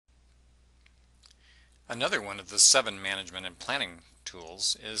Another one of the 7 management and planning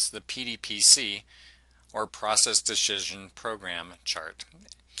tools is the PDPC, or Process Decision Program chart.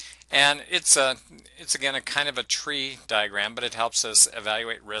 And it's again a kind of a tree diagram, but it helps us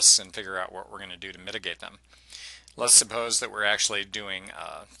evaluate risks and figure out what we're going to do to mitigate them. Let's suppose that we're actually doing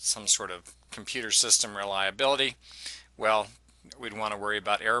some sort of computer system reliability. Well, we'd want to worry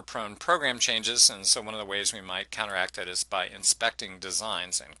about error-prone program changes, and so one of the ways we might counteract that is by inspecting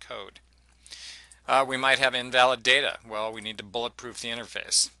designs and code. We might have invalid data. Well, we need to bulletproof the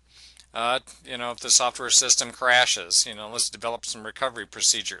interface. If the software system crashes, let's develop some recovery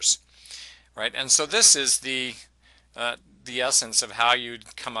procedures, right? And so this is the essence of how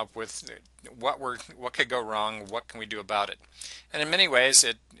you'd come up with what could go wrong, what can we do about it. And in many ways,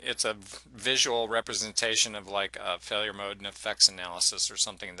 it's a visual representation of like a failure mode and effects analysis or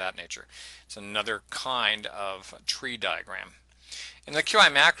something of that nature. It's another kind of tree diagram. In the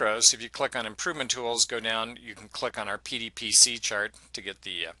QI macros, if you click on improvement tools, go down, you can click on our PDPC chart to get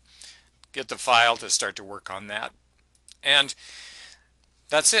the file to start to work on that. And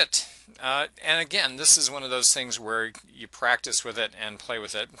that's it. And again, this is one of those things where you practice with it and play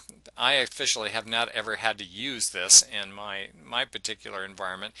with it. I officially have not ever had to use this in my particular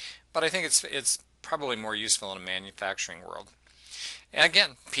environment, but I think it's probably more useful in a manufacturing world. And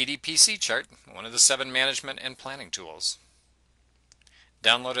again, PDPC chart, one of the 7 management and planning tools.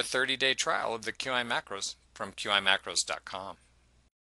 Download a 30-day trial of the QI macros from QImacros.com.